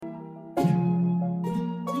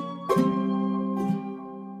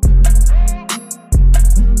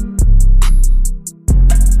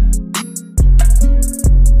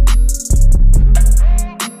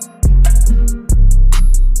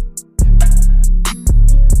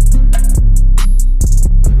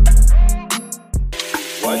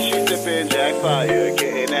like fire,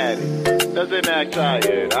 getting at it. Doesn't act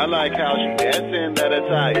tired. I like how she dancing that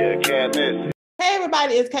attire. Can't miss it. Hey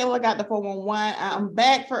everybody, it's Kayla got the 411. I'm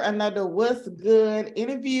back for another What's Good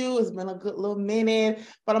interview. It's been a good little minute,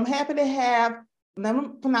 but I'm happy to have, let me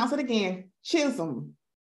pronounce it again, Chisom.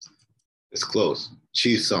 It's close.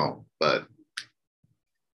 Chisom, but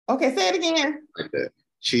okay, say it again. Like that.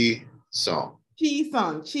 Chisom.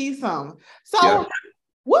 Chisom. So yeah.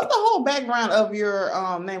 What's the whole background of your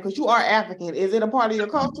name? Because you are African. Is it a part of your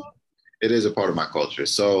culture? It is a part of my culture.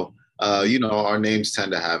 So our names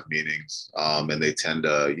tend to have meanings, and they tend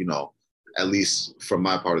to, at least from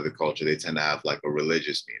my part of the culture, they tend to have like a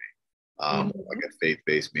religious meaning, like a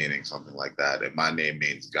faith-based meaning, something like that. And my name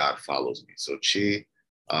means God follows me. So Chi,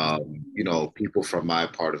 people from my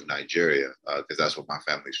part of Nigeria, because that's where my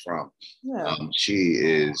family's from. Yeah. Chi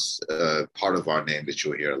is part of our name that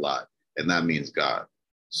you'll hear a lot, and that means God.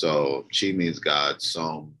 So Chi means God,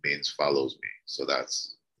 Som means follows me. So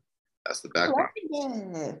that's the background.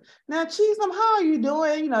 Yeah. Now, Chisom, how are you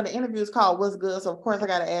doing? The interview is called What's Good. So, of course, I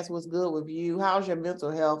got to ask what's good with you. How's your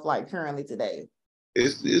mental health like currently today?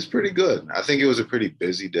 It's pretty good. I think it was a pretty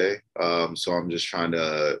busy day. So I'm just trying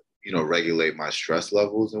to, regulate my stress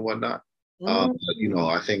levels and whatnot.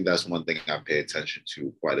 I think that's one thing I pay attention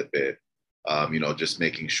to quite a bit. Just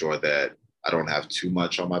making sure that I don't have too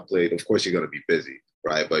much on my plate. Of course, you're going to be busy,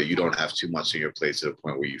 right? But you don't have too much on your plate to the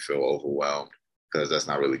point where you feel overwhelmed, because that's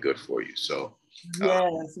not really good for you. So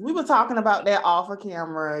yes, we were talking about that off of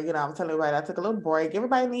camera. I'm telling everybody I took a little break.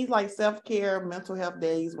 Everybody needs like self-care, mental health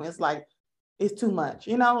days when it's like it's too much.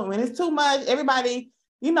 When it's too much, everybody,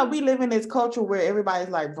 we live in this culture where everybody's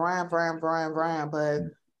like Brian, but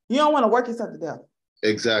you don't want to work yourself to death.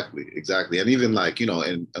 Exactly. And even like, in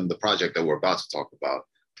the project that we're about to talk about,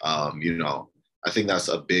 I think that's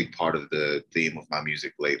a big part of the theme of my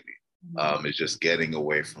music lately. Is just getting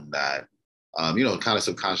away from that, kind of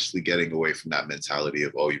subconsciously getting away from that mentality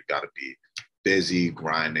of, you've got to be busy,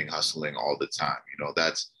 grinding, hustling all the time.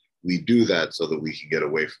 We do that so that we can get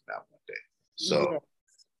away from that one day. So yes.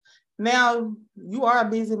 Now you are a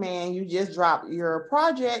busy man. You just dropped your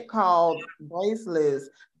project called Bracelets.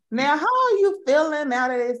 Now, how are you feeling now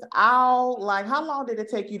that it's out? Like, how long did it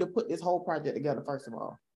take you to put this whole project together, first of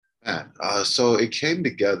all? So it came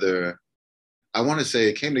together, I want to say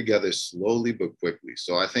it came together slowly but quickly.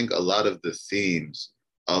 So I think a lot of the themes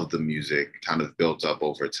of the music kind of built up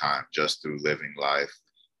over time just through living life.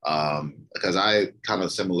 Because I kind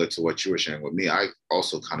of similar to what you were sharing with me, I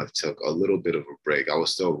also kind of took a little bit of a break. I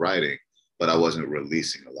was still writing, but I wasn't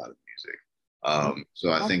releasing a lot of music.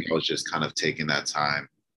 So I think I was just kind of taking that time,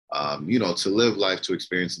 to live life, to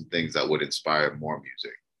experience some things that would inspire more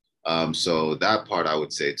music. So that part I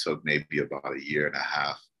would say took maybe about a year and a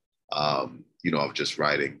half, of just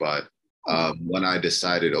writing. But when I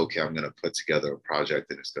decided, okay, I'm going to put together a project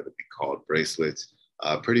and it's going to be called Bracelets,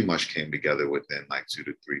 pretty much came together within like 2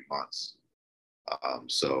 to 3 months.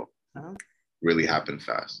 So really happened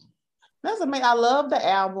fast. That's amazing. I love the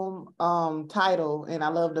album title, and I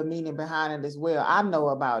love the meaning behind it as well. I know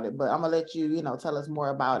about it, but I'm gonna let you, tell us more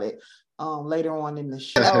about it later on in the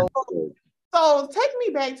show. So take me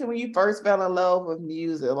back to when you first fell in love with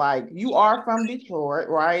music. Like, you are from Detroit,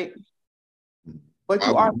 right? But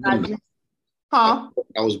you are not. I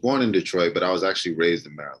was born in Detroit, but I was actually raised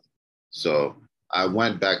in Maryland. So I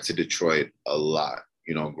went back to Detroit a lot,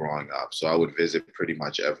 growing up. So I would visit pretty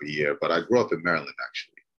much every year. But I grew up in Maryland,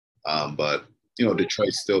 actually. But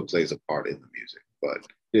Detroit still plays a part in the music, but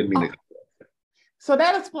didn't mean to. So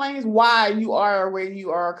that explains why you are where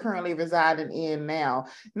you are currently residing in now.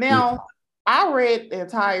 Now, I read the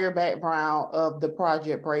entire background of the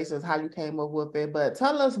project Bracelets, how you came up with it, but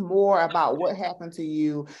tell us more about what happened to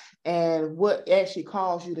you and what actually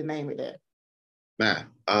caused you to name it that.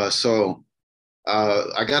 Man, so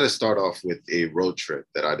I got to start off with a road trip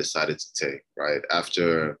that I decided to take, right?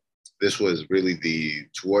 After, this was really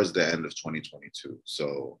towards the end of 2022.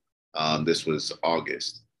 So this was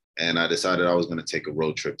August. And I decided I was going to take a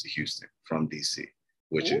road trip to Houston from DC,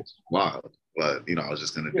 which is wild. But, I was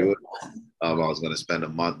just going to do it. I was going to spend a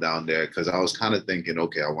month down there because I was kind of thinking,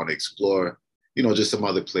 okay, I want to explore, just some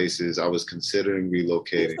other places. I was considering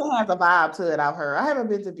relocating. Houston has a vibe to it, I've heard. I haven't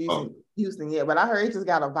been to Houston yet, but I heard it just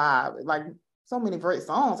got a vibe. Like, so many great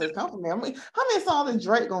songs have come from there. I mean, how many songs is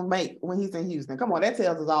Drake gonna make when he's in Houston? Come on, that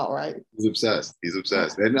tells us all, right? He's obsessed.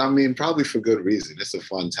 And I mean, probably for good reason. It's a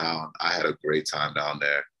fun town. I had a great time down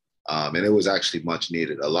there. And it was actually much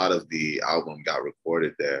needed. A lot of the album got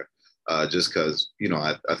recorded there just because,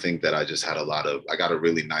 I think that I just had I got a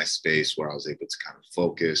really nice space where I was able to kind of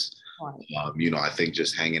focus. Right. I think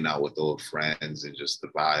just hanging out with old friends and just the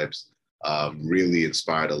vibes. really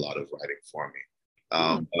inspired a lot of writing for me.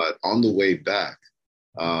 But on the way back,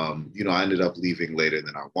 I ended up leaving later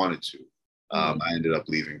than I wanted to. I ended up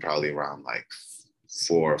leaving probably around like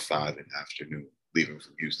 4 or 5 in the afternoon, leaving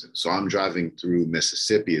from Houston. So I'm driving through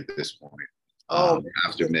Mississippi at this point,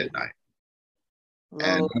 after midnight.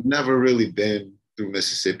 And I've never really been through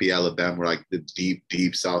Mississippi, Alabama, like the deep,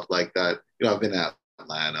 deep South like that. I've been at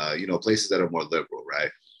Atlanta, places that are more liberal,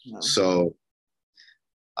 right? So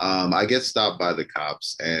I get stopped by the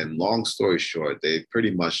cops, and long story short, they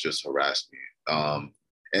pretty much just harassed me.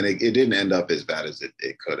 And it didn't end up as bad as it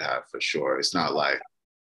could have, for sure. It's not like,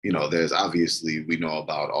 there's obviously, we know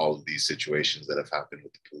about all of these situations that have happened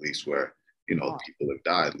with the police where, people have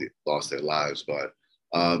died, lost their lives. But,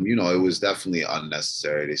 it was definitely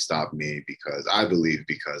unnecessary. They stopped me because I had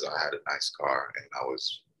a nice car and I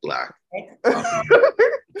was Black.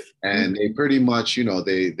 And they pretty much,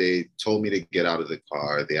 they told me to get out of the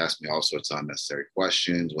car. They asked me all sorts of unnecessary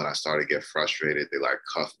questions. When I started to get frustrated, they like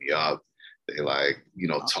cuffed me up. They like,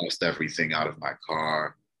 tossed everything out of my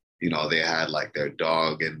car. They had like their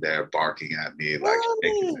dog in there barking at me, like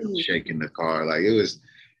shaking the car. Like it was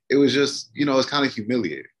just, it's kind of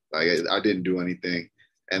humiliating. Like I didn't do anything.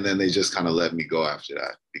 And then they just kind of let me go after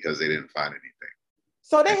that because they didn't find anything.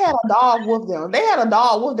 So they had a dog with them.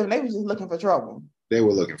 They were just looking for trouble. They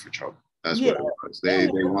were looking for trouble. That's what it was. They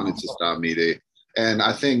wanted to stop me. And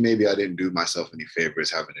I think maybe I didn't do myself any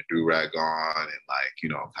favors having a do-rag on and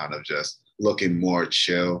like, kind of just looking more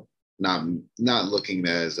chill, not looking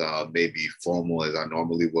as maybe formal as I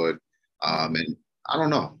normally would. And I don't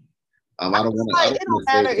know. I don't want to. It don't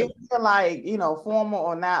matter if you're like, formal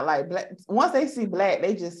or not. Like Black, once they see Black,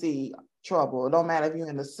 they just see trouble. It don't matter if you're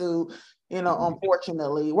in the suit.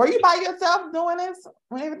 Unfortunately, were you by yourself doing this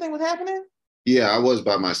when everything was happening? Yeah, I was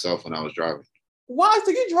by myself when I was driving. Why?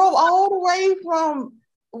 So you drove all the way from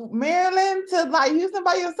Maryland to like Houston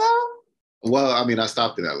by yourself? Well, I mean, I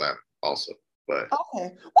stopped in Atlanta also, but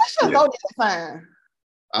okay. What's your zodiac sign?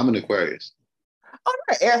 I'm an Aquarius. I'm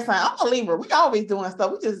an air sign. I'm a Libra. We always doing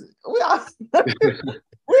stuff. We always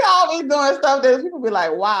doing stuff that people be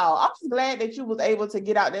like, wow. I'm just glad that you was able to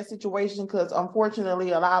get out that situation because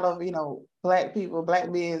unfortunately a lot of, Black people,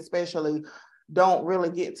 Black men especially, don't really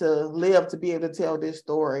get to live to be able to tell this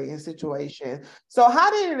story and situation. So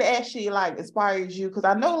how did it actually like inspire you? Because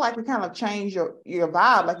I know like it kind of changed your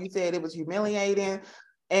vibe. Like you said, it was humiliating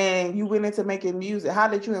and you went into making music. How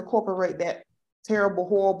did you incorporate that terrible,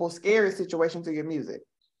 horrible, scary situation to your music?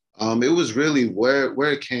 It was really where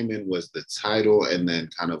it came in was the title, and then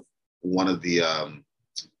kind of one of the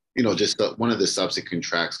one of the subsequent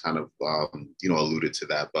tracks kind of alluded to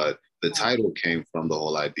that. But the title came from the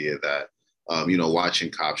whole idea that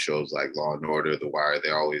watching cop shows like Law and Order, The Wire,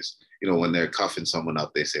 they always, when they're cuffing someone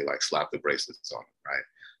up, they say like slap the bracelets on them, right?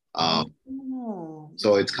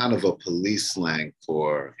 So it's kind of a police slang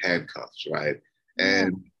for handcuffs, right?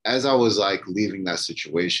 And as I was like leaving that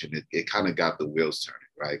situation, it kind of got the wheels turning,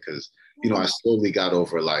 right? Because, I slowly got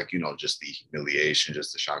over like, just the humiliation,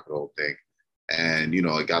 just the shock of the whole thing. And,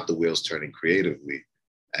 it got the wheels turning creatively.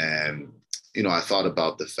 And, I thought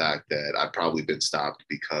about the fact that I'd probably been stopped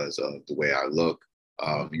because of the way I look,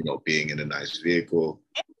 being in a nice vehicle.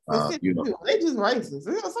 They just racist.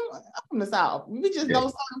 I'm from the South. We just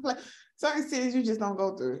know certain cities you just don't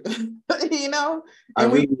go through,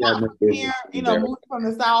 And we here, moving from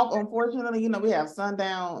the South, unfortunately, we have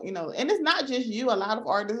sundown, and it's not just you. A lot of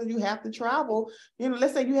artists, you have to travel.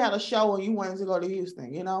 Let's say you had a show and you wanted to go to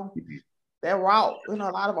Houston, that route, a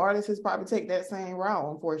lot of artists probably take that same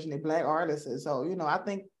route, unfortunately, Black artists. So, I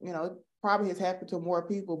think, it probably has happened to more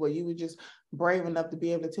people, but you were just brave enough to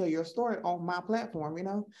be able to tell your story on my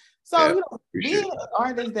platform, So, being an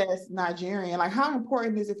artist that's Nigerian, like how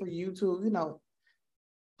important is it for you to,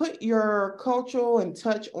 put your cultural and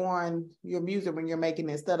touch on your music when you're making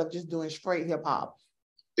it instead of just doing straight hip hop?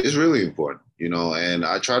 It's really important, and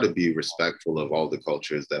I try to be respectful of all the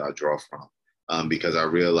cultures that I draw from. Because I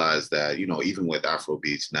realized that, even with Afro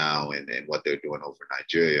beats now and what they're doing over in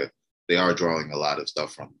Nigeria, they are drawing a lot of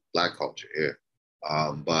stuff from Black culture here.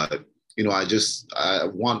 But, I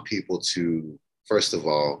want people to, first of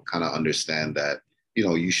all, kind of understand that,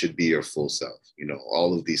 you should be your full self.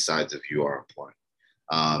 All of these sides of you are important.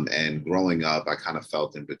 And growing up, I kind of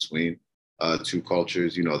felt in between two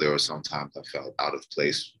cultures. There were some times I felt out of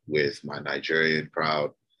place with my Nigerian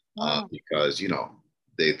crowd because,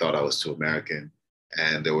 they thought I was too American.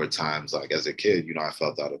 And there were times like as a kid, I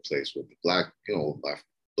felt out of place with the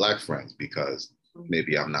Black friends because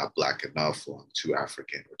maybe I'm not Black enough or I'm too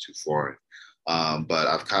African or too foreign. But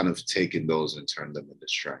I've kind of taken those and turned them into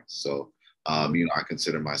strengths. So I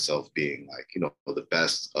consider myself being like, the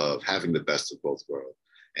best of having the best of both worlds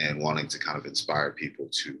and wanting to kind of inspire people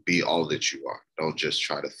to be all that you are. Don't just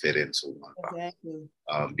try to fit into one box. Exactly.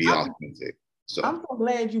 Be authentic. So I'm so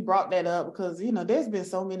glad you brought that up because, there's been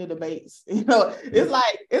so many debates. It's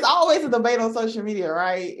like, it's always a debate on social media,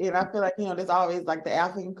 right? And I feel like, there's always like the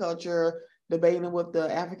African culture debating with the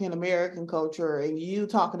African-American culture, and you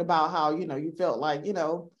talking about how, you felt like,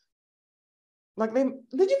 like did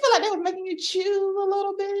you feel like they were making you choose a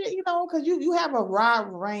little bit, because you have a wide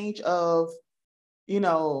range of,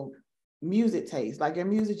 music taste. Like your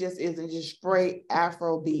music just isn't just straight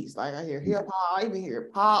Afro beats. Like I hear hip hop, I even hear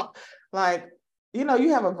pop. Like, you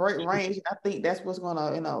have a great range. I think that's what's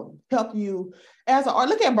gonna, help you as an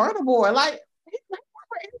artist. Look at Burna Boy, like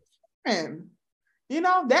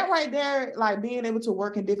that right there, like being able to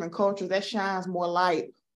work in different cultures, that shines more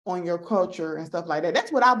light on your culture and stuff like that.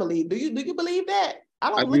 That's what I believe. Do you believe that?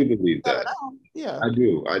 I do believe that. Yeah, I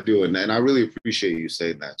do, and I really appreciate you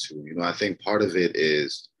saying that too. I think part of it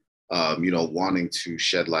is, wanting to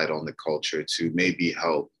shed light on the culture to maybe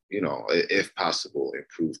help, if possible,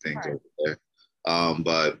 improve things over there.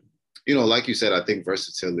 But like you said, I think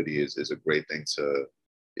versatility is a great thing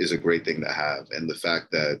to have, and the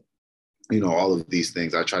fact that all of these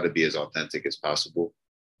things, I try to be as authentic as possible.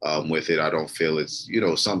 With it, I don't feel it's,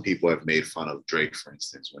 some people have made fun of Drake, for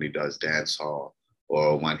instance, when he does dance hall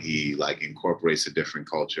or when he like incorporates a different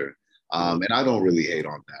culture. And I don't really hate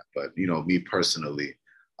on that, but me personally,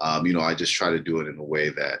 I just try to do it in a way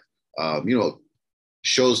that,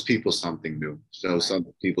 shows people something new, shows some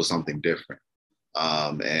people something different.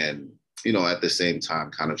 And, at the same time,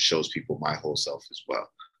 kind of shows people my whole self as well,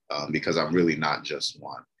 because I'm really not just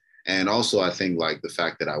one. And also, I think like the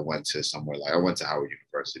fact that I went to Howard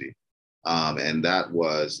University, and that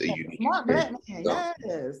was a unique smart black man.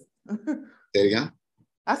 Yes. Say it again.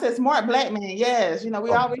 I said smart black man. Yes, we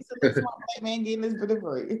always see the smart black man getting this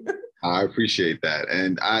degree. I appreciate that,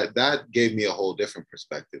 and that gave me a whole different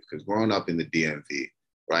perspective because growing up in the DMV,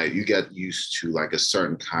 right, you get used to like a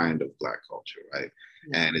certain kind of Black culture, right,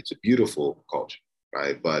 and it's a beautiful culture.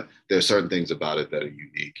 Right. But there are certain things about it that are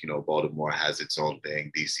unique. Baltimore has its own thing.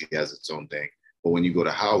 DC has its own thing. But when you go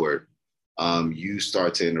to Howard, you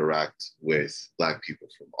start to interact with Black people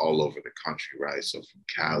from all over the country. Right. So from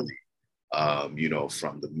Cali,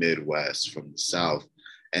 from the Midwest, from the South.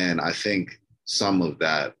 And I think some of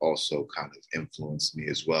that also kind of influenced me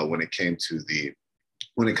as well when it comes to the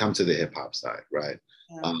hip hop side. Right.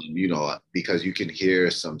 Because you can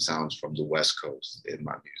hear some sounds from the West Coast in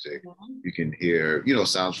my music. You can hear,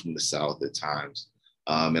 sounds from the South at times.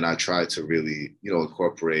 And I try to really,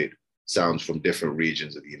 incorporate sounds from different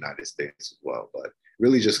regions of the United States as well. But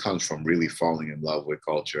really just comes from really falling in love with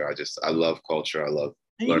culture. I love culture. I love.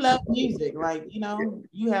 And you love music, like,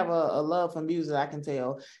 you have a love for music, I can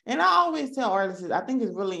tell. And I always tell artists, I think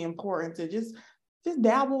it's really important to just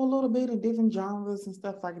dabble a little bit in different genres and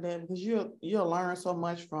stuff like that, because you'll learn so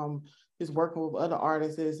much from just working with other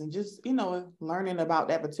artists and just, learning about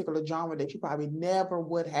that particular genre that you probably never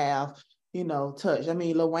would have, touched. I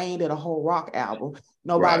mean, Lil Wayne did a whole rock album.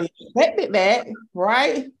 Nobody expected that,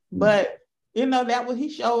 right? But, that was, he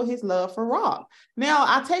showed his love for rock. Now,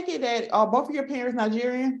 I take it that are both of your parents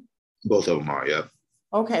Nigerian? Both of them are, yeah.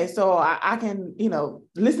 Okay, so I can,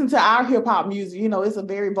 listen to our hip hop music. It's a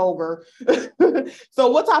very vulgar. So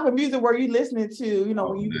what type of music were you listening to,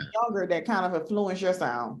 when you were younger that kind of influenced your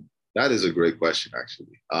sound? That is a great question,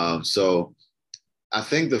 actually. So I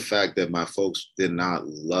think the fact that my folks did not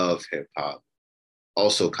love hip hop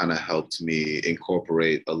also kind of helped me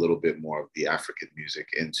incorporate a little bit more of the African music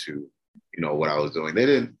into, what I was doing. They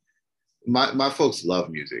didn't, my folks love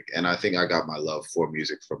music. And I think I got my love for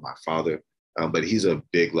music from my father. But he's a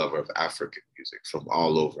big lover of African music from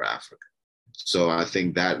all over Africa. So I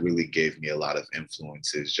think that really gave me a lot of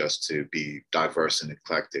influences just to be diverse and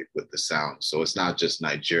eclectic with the sound. So it's not just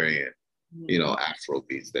Nigerian, Afro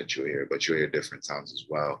beats that you hear, but you hear different sounds as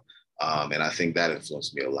well. And I think that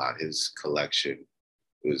influenced me a lot. His collection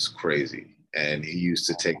was crazy. And he used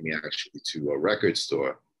to take me actually to a record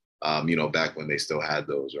store, back when they still had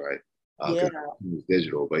those, right? It was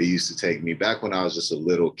digital, but he used to take me back when I was just a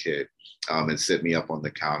little kid and sit me up on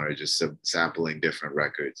the counter, just sampling different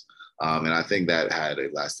records. And I think that had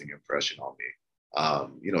a lasting impression on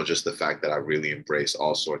me. Just the fact that I really embraced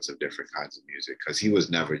all sorts of different kinds of music because he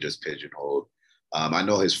was never just pigeonholed. I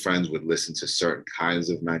know his friends would listen to certain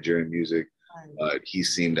kinds of Nigerian music, but he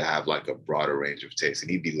seemed to have like a broader range of taste.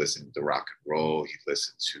 And he'd be listening to rock and roll. He'd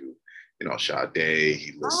listen to Sade,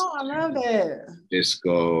 he listened I love that.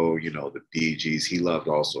 disco, the Bee Gees. He loved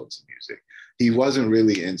all sorts of music. he wasn't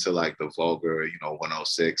really into like the vulgar,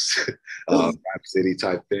 106 Rap City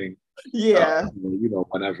type thing. Yeah.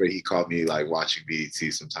 Whenever he caught me like watching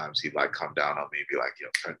BET, sometimes he'd like come down on me, be like,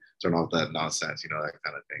 "Yo, turn off that nonsense," that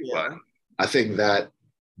kind of thing. Yeah. But I think that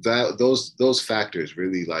those factors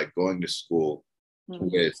really like going to school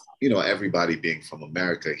with everybody being from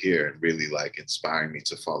America here and really like inspiring me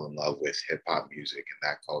to fall in love with hip hop music and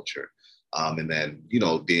that culture. And then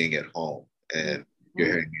being at home and you're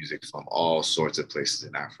hearing music from all sorts of places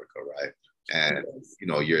in Africa, right? And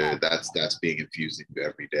that's being infused in you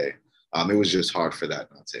every day. It was just hard for that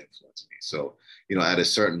not to influence me. So at a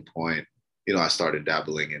certain point, I started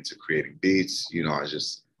dabbling into creating beats. I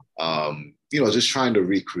just just trying to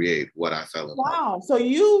recreate what I fell in love with. Wow. So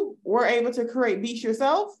you were able to create beats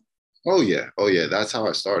yourself? Oh yeah. That's how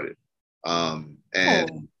I started.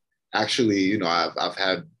 And actually,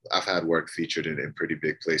 I've had work featured in pretty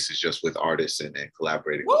big places just with artists and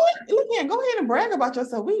collaborating. Well, go ahead and brag about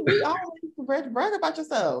yourself. We always brag about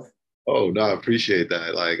yourself. Oh no, I appreciate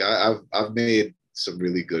that. Like I've made some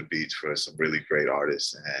really good beats for some really great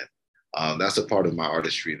artists, and that's a part of my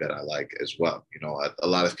artistry that I like as well. A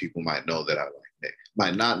lot of people might know that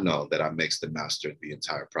might not know that I mixed and mastered the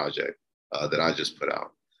entire project that I just put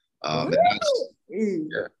out. Really?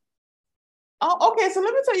 Yeah. Oh, okay. So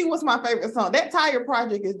let me tell you what's my favorite song. That Tire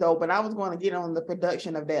project is dope, and I was going to get on the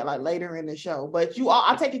production of that like later in the show. But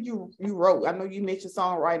I take it you wrote. I know you mentioned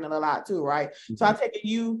songwriting a lot too, right? Mm-hmm. So I take it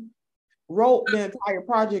you wrote the entire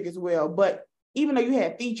project as well. But even though you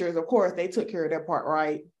had features, of course, they took care of that part,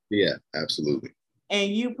 right? Yeah, absolutely.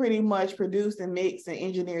 And you pretty much produced and mixed and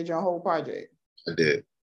engineered your whole project. I did.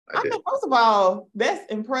 I think, first of all, that's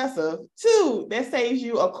impressive. Two, that saves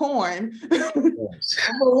you a coin.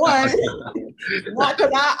 Number one,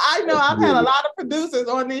 because I know I've had a lot of producers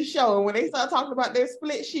on this show, and when they start talking about their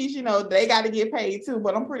split sheets, they got to get paid too.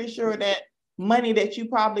 But I'm pretty sure that money that you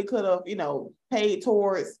probably could have, paid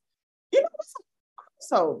towards,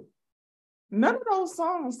 so none of those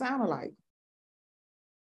songs sound alike.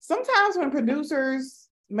 Sometimes when producers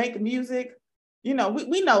make music, we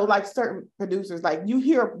know like certain producers, like you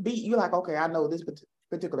hear a beat, you're like, okay, I know this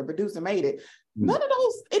particular producer made it. None of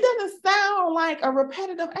those, it doesn't sound like a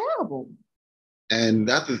repetitive album. And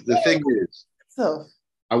that's the thing is, so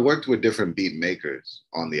I worked with different beat makers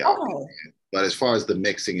on the album, but as far as the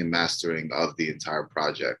mixing and mastering of the entire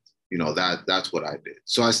project, that's what I did.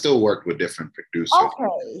 So I still worked with different producers.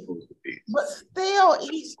 Okay, but still,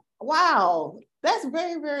 wow, that's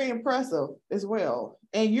very, very impressive as well.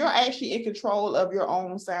 And you're actually in control of your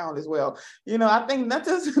own sound as well. I think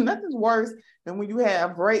nothing's worse than when you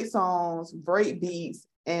have great songs, great beats,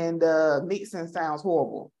 and mixing sounds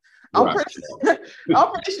horrible. Right.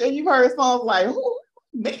 I'm pretty sure you've heard songs like, who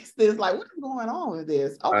mixed this? Like, what is going on with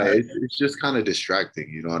this? Okay. It's just kind of distracting,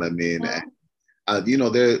 you know what I mean?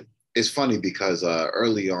 And, it's funny because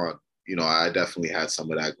early on, I definitely had some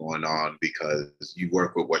of that going on because you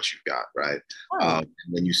work with what you've got, right?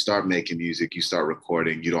 When you start making music, you start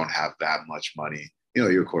recording, you don't have that much money.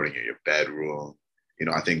 You're recording in your bedroom.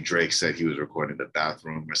 I think Drake said he was recording in the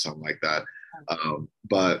bathroom or something like that.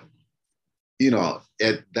 But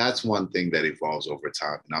that's one thing that evolves over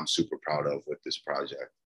time, and I'm super proud of with this project.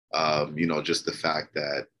 Just the fact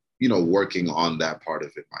that, working on that part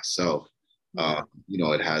of it myself,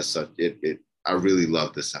 it has such, I really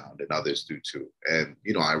love the sound, and others do too. And,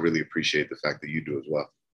 I really appreciate the fact that you do as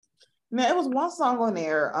well. Now, it was one song on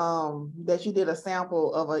there that you did a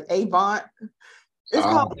sample of a Avant. It's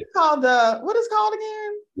called what is it called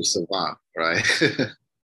again? The Savant, right?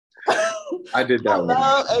 I did that one. I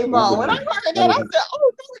love Avant. When I heard that, I said,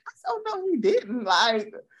 oh no, he didn't.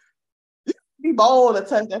 Like, be bold to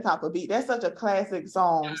touch that type of beat. That's such a classic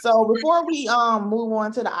song. So before we move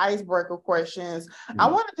on to the icebreaker questions, I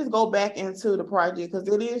want to just go back into the project because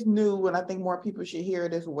it is new and I think more people should hear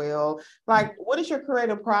it as well. Like, what is your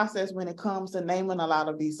creative process when it comes to naming a lot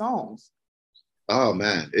of these songs? Oh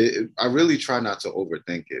man, I really try not to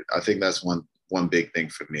overthink it. I think that's one big thing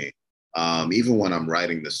for me. Even when I'm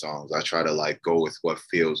writing the songs, I try to like go with what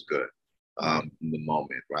feels good in the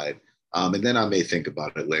moment, right? And then I may think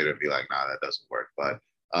about it later and be like, nah, that doesn't work. But,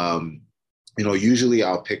 usually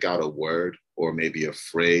I'll pick out a word or maybe a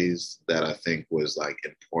phrase that I think was like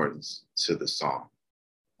important to the song.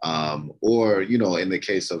 Or, in the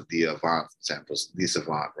case of the Avant samples, the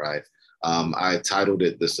Savant, right? I titled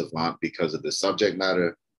it The Savant because of the subject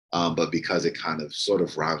matter, but because it kind of sort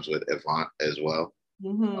of rhymes with Avant as well.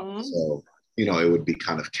 Mm-hmm. So, it would be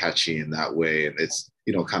kind of catchy in that way. And it's,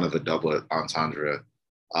 kind of a double entendre.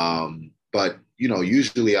 But,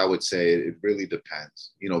 usually I would say it really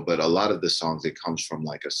depends, but a lot of the songs, it comes from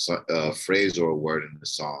like a phrase or a word in the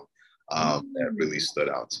song that really stood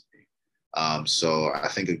out to me. So I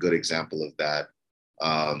think a good example of that,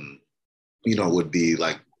 would be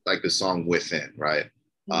like the song Within, right?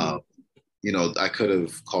 I could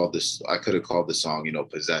have called the song,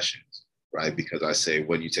 Possessions, right? Because I say,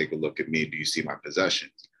 when you take a look at me, do you see my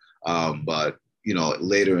possessions? But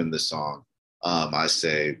later in the song, I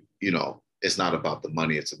say, it's not about the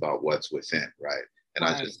money, it's about what's within, right? And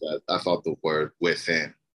right. I thought the word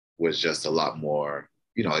within was just a lot more,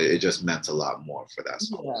 it just meant a lot more for that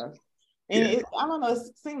song. Yeah. And I don't know, it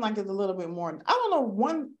seems like it's a little bit more, I don't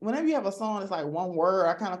know, whenever you have a song, it's like one word,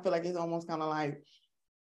 I kind of feel like it's almost kind of like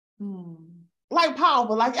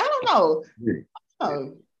powerful. Like, I don't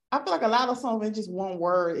know. I feel like a lot of songs, it's just one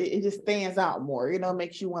word, it just stands out more,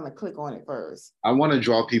 makes you want to click on it first. I want to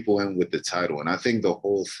draw people in with the title. And I think the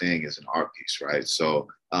whole thing is an art piece, right? So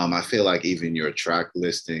I feel like even your track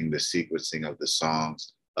listing, the sequencing of the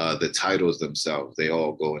songs, the titles themselves, they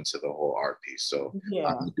all go into the whole art piece. So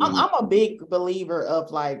yeah, I'm a big believer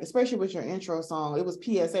of, like, especially with your intro song, it was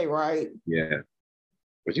PSA, right? Yeah.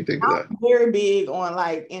 What do you think of that? I'm very big on,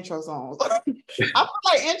 like, intro songs. I feel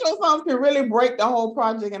like intro songs can really break the whole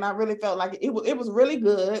project, and I really felt like it was really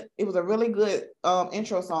good. It was a really good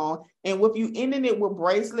intro song. And with you ending it with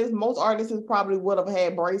Bracelets, most artists probably would have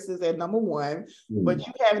had Bracelets at number one, but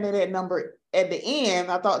you having it at number at the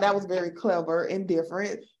end, I thought that was very clever and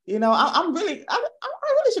different. I really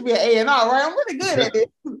should be an A&R, right? I'm really good at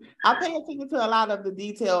it. I pay attention to a lot of the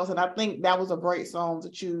details, and I think that was a great song to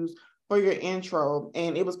choose for your intro,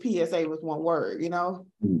 and it was PSA with one word,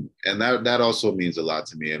 And that also means a lot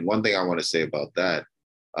to me. And one thing I want to say about that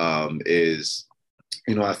is,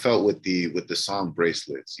 I felt with the song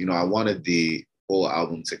Bracelets, I wanted the whole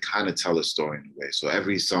album to kind of tell a story in a way. So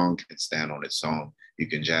every song can stand on its own. You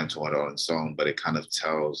can jam to it on its own, but it kind of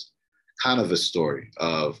tells kind of a story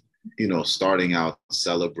of, starting out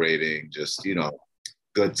celebrating just,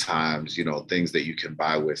 good times, things that you can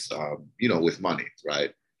buy with, with money,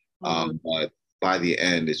 right? But by the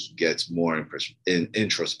end, it gets more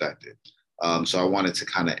introspective. So I wanted to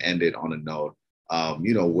kind of end it on a note,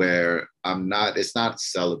 where it's not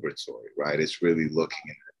celebratory, right? It's really looking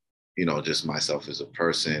at, just myself as a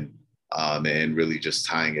person, and really just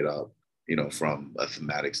tying it up, from a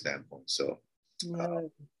thematic standpoint. So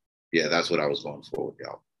that's what I was going for with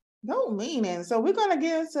y'all. No meaning. So we're going to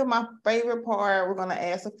get into my favorite part. We're going to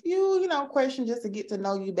ask a few, questions just to get to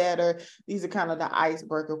know you better. These are kind of the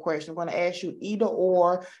icebreaker questions. I'm going to ask you either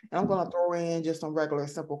or, and I'm going to throw in just some regular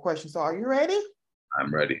simple questions. So are you ready?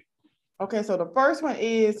 I'm ready. Okay, so the first one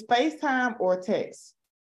is FaceTime or text?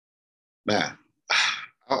 Man,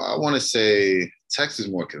 I want to say text is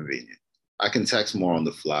more convenient. I can text more on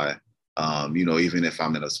the fly. Even if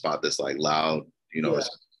I'm in a spot that's like loud, it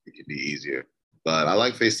can be easier. But I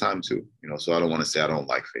like FaceTime too, so I don't want to say I don't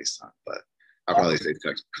like FaceTime, but I'll probably say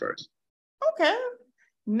text first. Okay.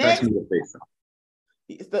 Next, text me with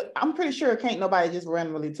FaceTime. I'm pretty sure can't nobody just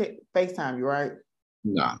randomly FaceTime you, right?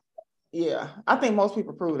 Nah. Yeah, I think most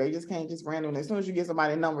people prove they just can't just randomly. As soon as you get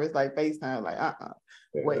somebody's number, it's like FaceTime, like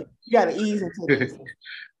wait, you got to ease into this.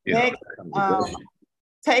 Next,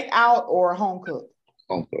 take out or home cook?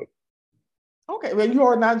 Home cook. Okay, well, you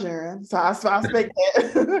are Nigerian, so I expect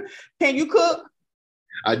that. Can you cook?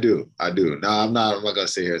 I do. No, I'm not gonna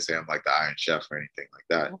sit here and say I'm like the Iron Chef or anything like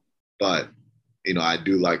that. But I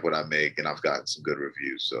do like what I make, and I've gotten some good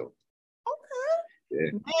reviews. So okay.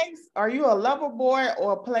 Yeah. Next, are you a lover boy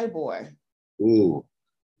or a playboy? Ooh.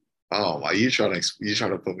 Oh, are you trying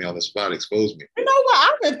to put me on the spot, expose me? You know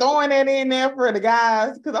what? I've been throwing that in there for the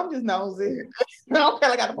guys because I'm just nosy. I don't feel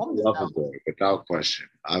like I got to lover boy, without question.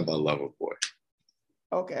 I'm a lover boy.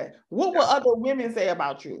 Okay. What will other women say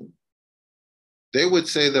about you? They would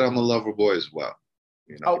say that I'm a lover boy as well.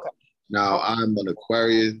 Okay. Now I'm an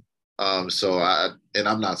Aquarian, so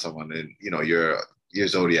I'm not someone that your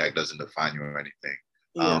zodiac doesn't define you or anything.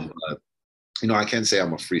 Yeah. But I can say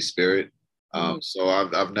I'm a free spirit. So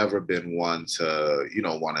I've never been one to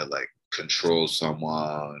want to like control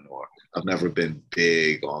someone, or I've never been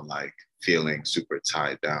big on like feeling super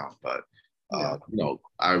tied down. But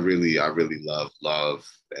I really love,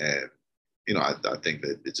 and I think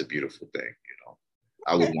that it's a beautiful thing.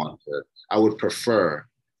 I would prefer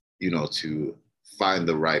to find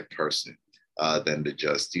the right person than to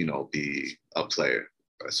just be a player,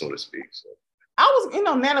 so to speak. So I was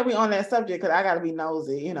now that we're on that subject, because I got to be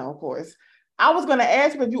nosy, of course. I was going to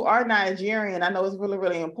ask, but you are Nigerian. I know it's really,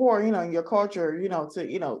 really important, in your culture,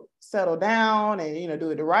 to, settle down and,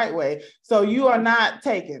 do it the right way. So you are not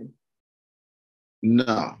taken.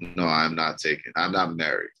 No, I'm not taken. I'm not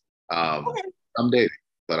married. Okay. I'm dating,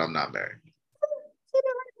 but I'm not married.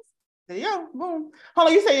 Yeah, boom. Hold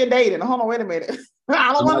on, you say you're dating. Hold on, wait a minute.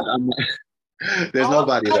 I don't want to. There's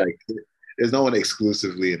nobody like. There's no one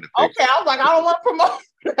exclusively in the picture. Okay, I was like, I don't want to promote.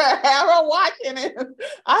 Have her watching it.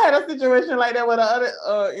 I had a situation like that with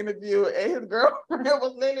another interview, and his girlfriend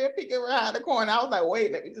was literally peeking behind the corner. I was like,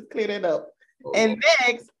 wait, let me just clear that up. And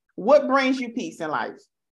next, what brings you peace in life?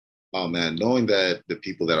 Oh man, knowing that the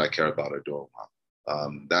people that I care about are doing well.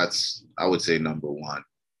 That's, I would say, number one.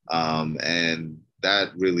 And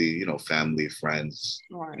that really, family, friends,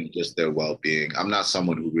 and just their well-being. I'm not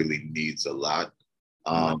someone who really needs a lot.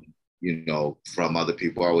 From other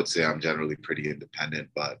people. I would say I'm generally pretty independent,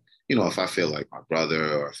 but if I feel like my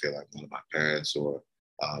brother, or I feel like one of my parents, or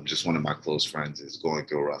just one of my close friends is going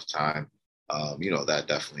through a rough time, that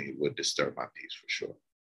definitely would disturb my peace for sure.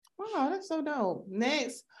 Wow, that's so dope.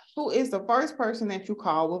 Next, who is the first person that you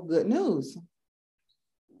call with good news?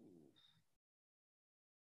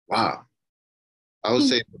 Wow. I would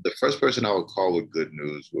say the first person I would call with good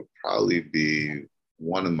news would probably be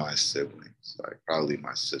one of my siblings, like probably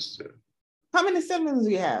my sister. How many siblings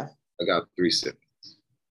do you have? I got 3 siblings.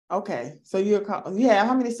 Okay, so you have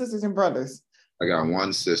how many sisters and brothers? I got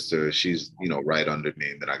one sister. She's, right under me,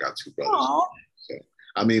 and then I got 2 brothers. Aww. So,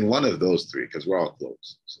 I mean, one of those 3, because we're all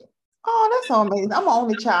close. So. Oh, that's so amazing. I'm an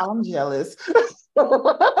only child. I'm jealous. I'm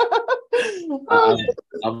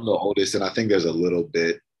the oldest, and I think there's a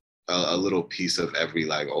little piece of every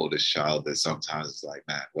like oldest child that sometimes is like,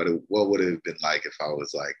 man, what would it have been like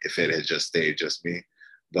if it had just stayed just me?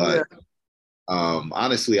 But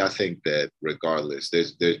honestly, I think that regardless,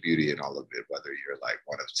 there's beauty in all of it, whether you're like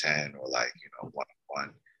 1 of 10 or like 1 of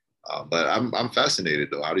 1. But I'm fascinated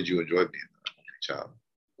though. How did you enjoy being an only child?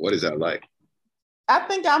 What is that like? I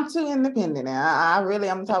think I'm too independent. I'm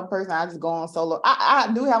the type of person, I just go on solo. I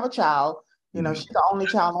do have a child. She's the only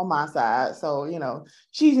child on my side. So,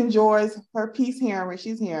 she enjoys her peace here when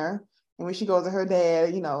she's here. And when she goes to her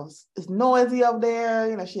dad, it's noisy up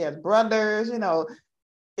there. She has brothers,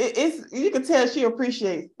 it's you can tell she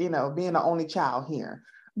appreciates, being the only child here.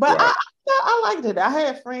 But right. I liked it. I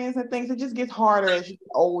had friends and things. It just gets harder as you get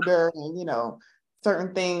older and,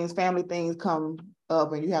 certain things, family things come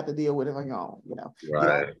up and you have to deal with it on your own,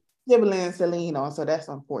 Right. Siblings to lean on. So that's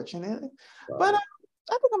unfortunate. Right. But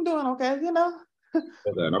I think I'm doing okay,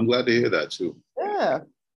 And I'm glad to hear that too. Yeah.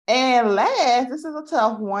 And last, this is a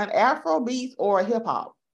tough one: Afro beats or hip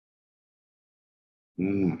hop? I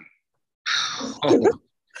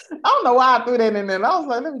don't know why I threw that in there. I was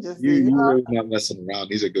like, let me just see. You're really not messing around.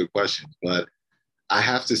 These are good questions, but I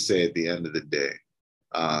have to say, at the end of the day,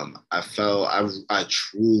 I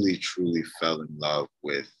truly, truly fell in love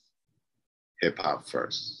with hip hop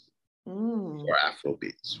first, or Afro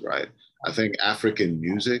beats, right? I think African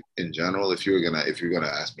music in general, if you're gonna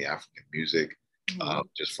ask me African music,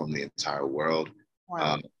 just from the entire world,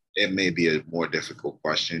 it may be a more difficult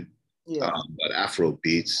question. Yeah. But Afro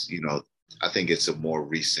beats, I think it's a more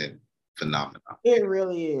recent phenomenon. It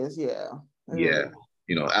really is, yeah. Yeah.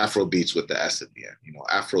 Afro beats with the S at the end.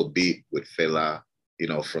 Afro beat with Fela,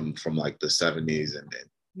 from like the 70s, and then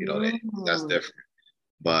that's different.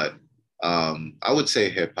 But I would say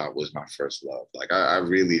hip hop was my first love. Like I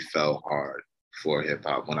really fell hard for hip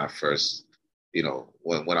hop when I first,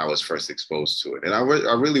 when I was first exposed to it. And I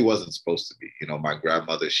really wasn't supposed to be. My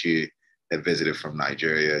grandmother, she had visited from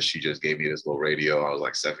Nigeria. She just gave me this little radio. I was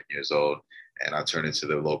like 7 years old, and I turned into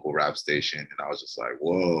the local rap station, and I was just like,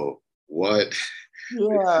 whoa, what?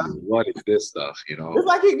 Yeah. What is this stuff? It's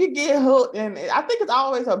like you get hooked, and I think it's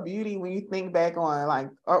always a beauty when you think back on, like,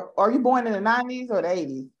 are you born in the 90s or the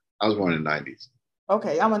 80s? I was born in the 90s.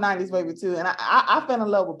 Okay, I'm a 90s baby too, and I fell in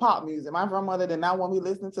love with pop music. My grandmother did not want me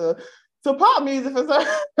listening to pop music for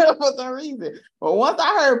some reason. But once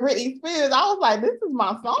I heard Britney Spears, I was like, this is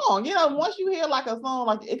my song. Once you hear like a song,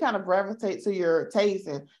 like it kind of gravitates to your taste.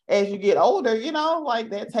 And as you get older,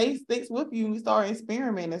 like that taste sticks with you and you start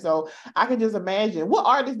experimenting. So I can just imagine. What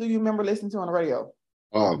artists do you remember listening to on the radio?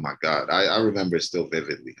 Oh my God. I remember it still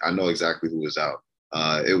vividly. I know exactly who was out.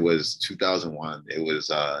 It was 2001. It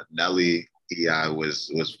was Nelly, E.I.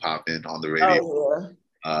 was popping on the radio. Oh,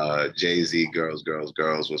 yeah. Jay-Z, Girls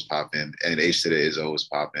was popping, and H to the Izzo was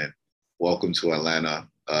popping. Welcome to Atlanta,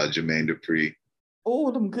 Jermaine Dupri.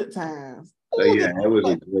 Oh, them good times. Yeah, it was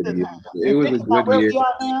a good year. It was a good year.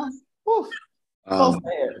 So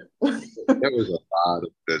sad. There was a lot of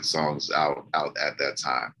good songs out at that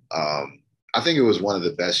time. I think it was one of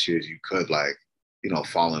the best years you could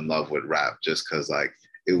fall in love with rap, just because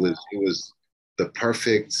it was the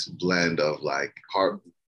perfect blend of hard.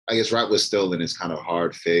 I guess rap was still in its kind of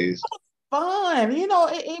hard phase. Fun,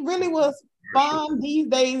 it really was fun. These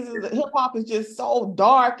days, hip hop is just so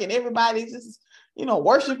dark, and everybody's just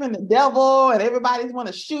worshiping the devil and everybody's want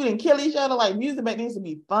to shoot and kill each other. Like music back then used to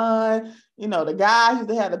be fun. The guys used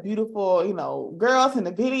to have the beautiful, girls in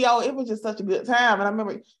the video. It was just such a good time. And I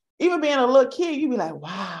remember even being a little kid, you'd be like,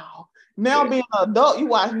 wow. Now being an adult, you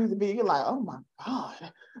watch music video, you're like, oh my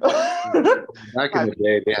God. Back in the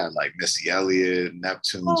day, they had like Missy Elliott,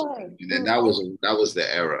 Neptunes, and that was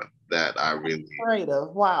the era that I really creative.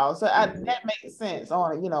 Wow. So that makes sense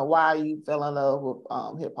on why you fell in love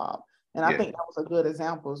with hip hop. And I think that was a good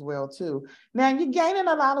example as well too. Now you're gaining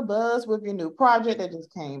a lot of buzz with your new project that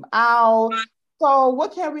just came out. So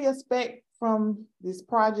what can we expect from this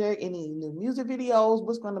project? Any new music videos?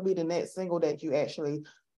 What's going to be the next single that you actually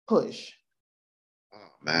push?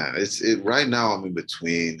 Oh man, right now I'm in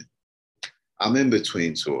between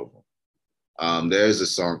two of them. There's a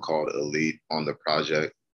song called Elite on the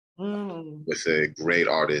project with a great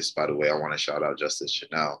artist, by the way. I want to shout out Justice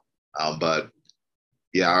Chanel. But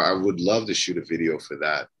yeah, I would love to shoot a video for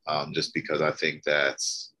that, just because I think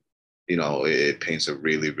that's, it paints a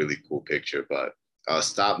really, really cool picture. But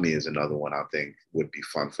Stop Me is another one I think would be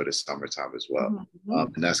fun for the summertime as well.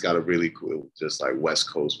 And that's got a really cool, just like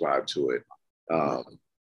West Coast vibe to it.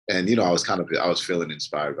 And, I was feeling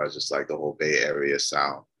inspired by just like the whole Bay Area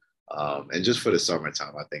sound. And just for the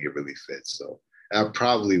summertime, I think it really fits. So that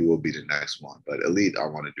probably will be the next one. But Elite, I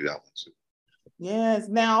want to do that one too. Yes.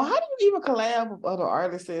 Now, how do you even collab with other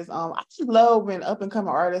artists? I just love when up and coming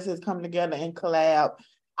artists come together and collab.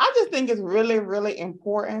 I just think it's really, really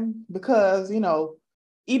important because,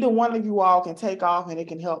 either one of you all can take off and it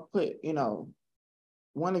can help put,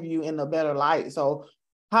 one of you in a better light. So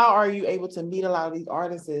how are you able to meet a lot of these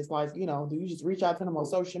artists? Like, do you just reach out to them on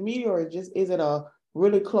social media, or is it a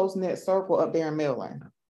really close-knit circle up there in Maryland?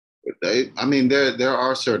 There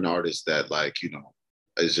are certain artists that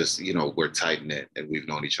it's just, we're tight knit and we've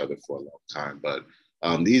known each other for a long time. But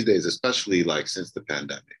these days, especially like since the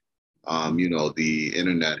pandemic, the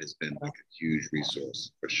internet has been like a huge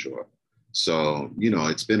resource for sure. So,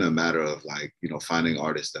 it's been a matter of finding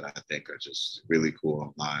artists that I think are just really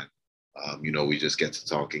cool online. We just get to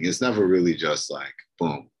talking. It's never really just like,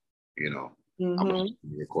 boom, I'm gonna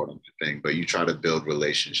record on the thing, but you try to build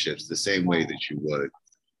relationships the same way that you would,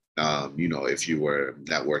 if you were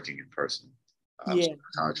networking in person. So that's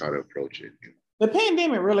how I try to approach it. The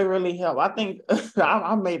pandemic really, really helped. I think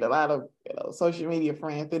I made a lot of social media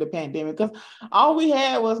friends through the pandemic because all we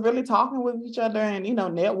had was really talking with each other and,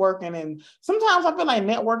 networking. And sometimes I feel like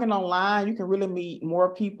networking online, you can really meet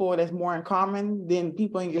more people that's more in common than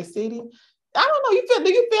people in your city. I don't know.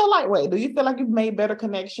 Do you feel like you've made better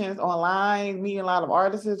connections online, meeting a lot of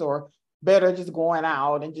artists, or better just going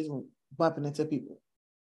out and just bumping into people?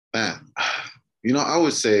 Man, I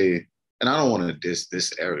would say, and I don't want to diss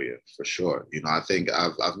this area for sure. I think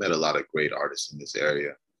I've met a lot of great artists in this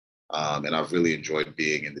area, and I've really enjoyed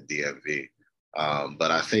being in the DMV.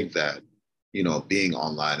 But I think that, being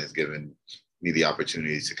online has given me the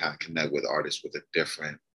opportunity to kind of connect with artists with a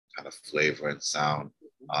different kind of flavor and sound.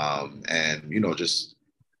 And, just,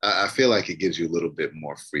 I feel like it gives you a little bit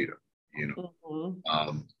more freedom,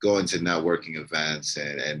 going to networking events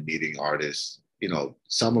and meeting artists.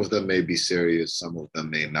 Some of them may be serious, some of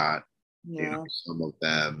them may not. Some of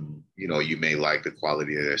them, you may like the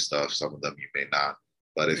quality of their stuff. Some of them you may not.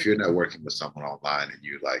 But if you're networking with someone online and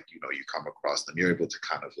you you come across them, you're able to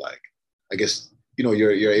kind of I guess,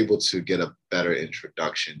 you're able to get a better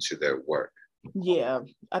introduction to their work. Yeah,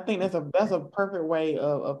 I think that's a perfect way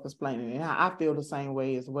of explaining it. I feel the same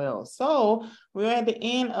way as well. So we're at the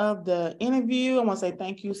end of the interview. I want to say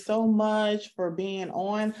thank you so much for being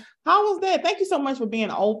on. How was that? Thank you so much for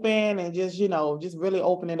being open and just really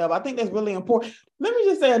opening up. I think that's really important. Let me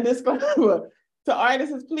just say a disclaimer to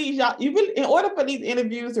artists, please, y'all. In order for these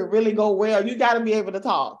interviews to really go well, you got to be able to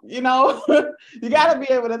talk. You got to be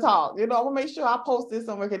able to talk. I'm gonna make sure I post this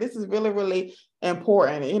somewhere because this is really, really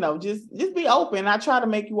important. Just be open. I try to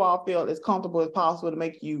make you all feel as comfortable as possible to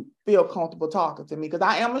make you feel comfortable talking to me because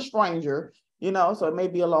I am a stranger. So it may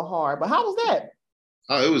be a little hard. But how was that?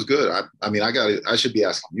 Oh, it was good. I should be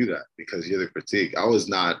asking you that because you're the critique. I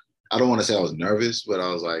don't want to say I was nervous, but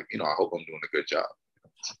I was like, I hope I'm doing a good job.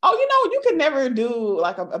 Oh, you can never do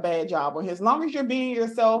like a bad job on here. As long as you're being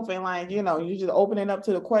yourself and you're just opening up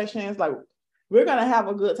to the questions, we're going to have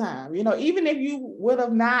a good time. Even if you would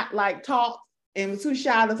have not talked and was too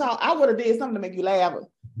shy to talk, I would have did something to make you laugh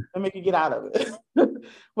and make you get out of it.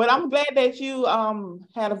 But I'm glad that you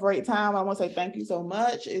had a great time. I want to say thank you so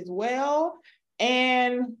much as well.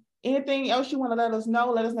 And anything else you want to let us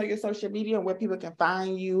know your social media and where people can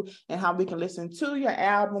find you and how we can listen to your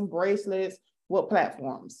album, Bracelets. What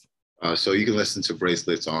platforms? So you can listen to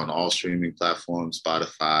Bracelets on all streaming platforms: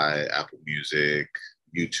 Spotify, Apple Music,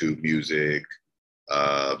 YouTube Music,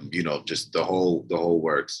 just the whole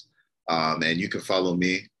works. And you can follow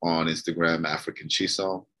me on Instagram, African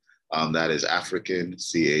Chisom. That is African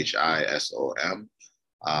Chisom.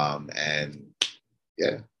 And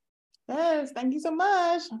yeah. Yes, thank you so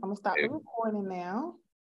much. I'm gonna stop the recording now.